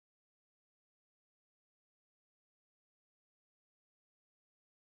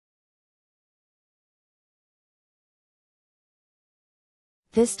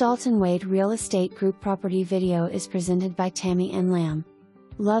This Dalton Wade Real Estate Group property video is presented by Tammy and Lamb.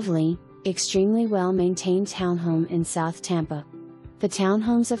 Lovely, extremely well-maintained townhome in South Tampa. The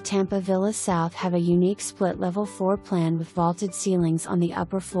townhomes of Tampa Villas South have a unique split-level floor plan with vaulted ceilings on the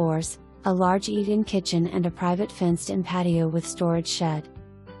upper floors, a large eat-in kitchen and a private fenced-in patio with storage shed.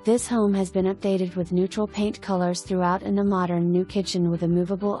 This home has been updated with neutral paint colors throughout and a modern new kitchen with a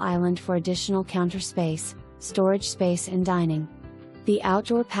movable island for additional counter space, storage space and dining. The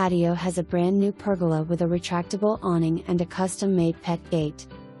outdoor patio has a brand new pergola with a retractable awning and a custom-made pet gate.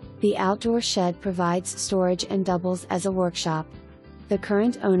 The outdoor shed provides storage and doubles as a workshop. The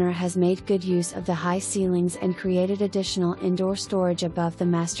current owner has made good use of the high ceilings and created additional indoor storage above the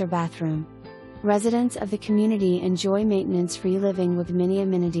master bathroom. Residents of the community enjoy maintenance-free living with many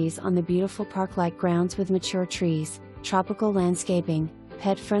amenities on the beautiful park-like grounds with mature trees, tropical landscaping,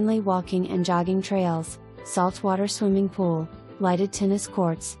 pet-friendly walking and jogging trails, saltwater swimming pool, lighted tennis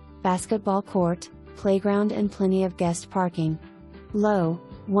courts, basketball court, playground and plenty of guest parking. Low,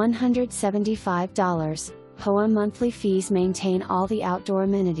 $175 HOA monthly fees maintain all the outdoor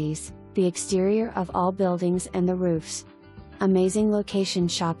amenities, the exterior of all buildings and the roofs. Amazing location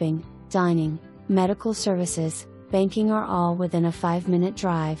shopping, dining, medical services, banking are all within a 5-minute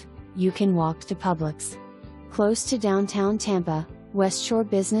drive. You can walk to Publix. Close to Downtown Tampa, Westshore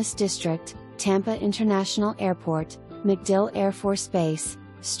Business District, Tampa International Airport, MacDill Airforce Base,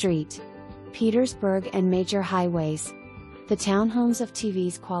 Street, Petersburg and major highways. The townhomes of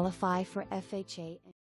TVs qualify for FHA.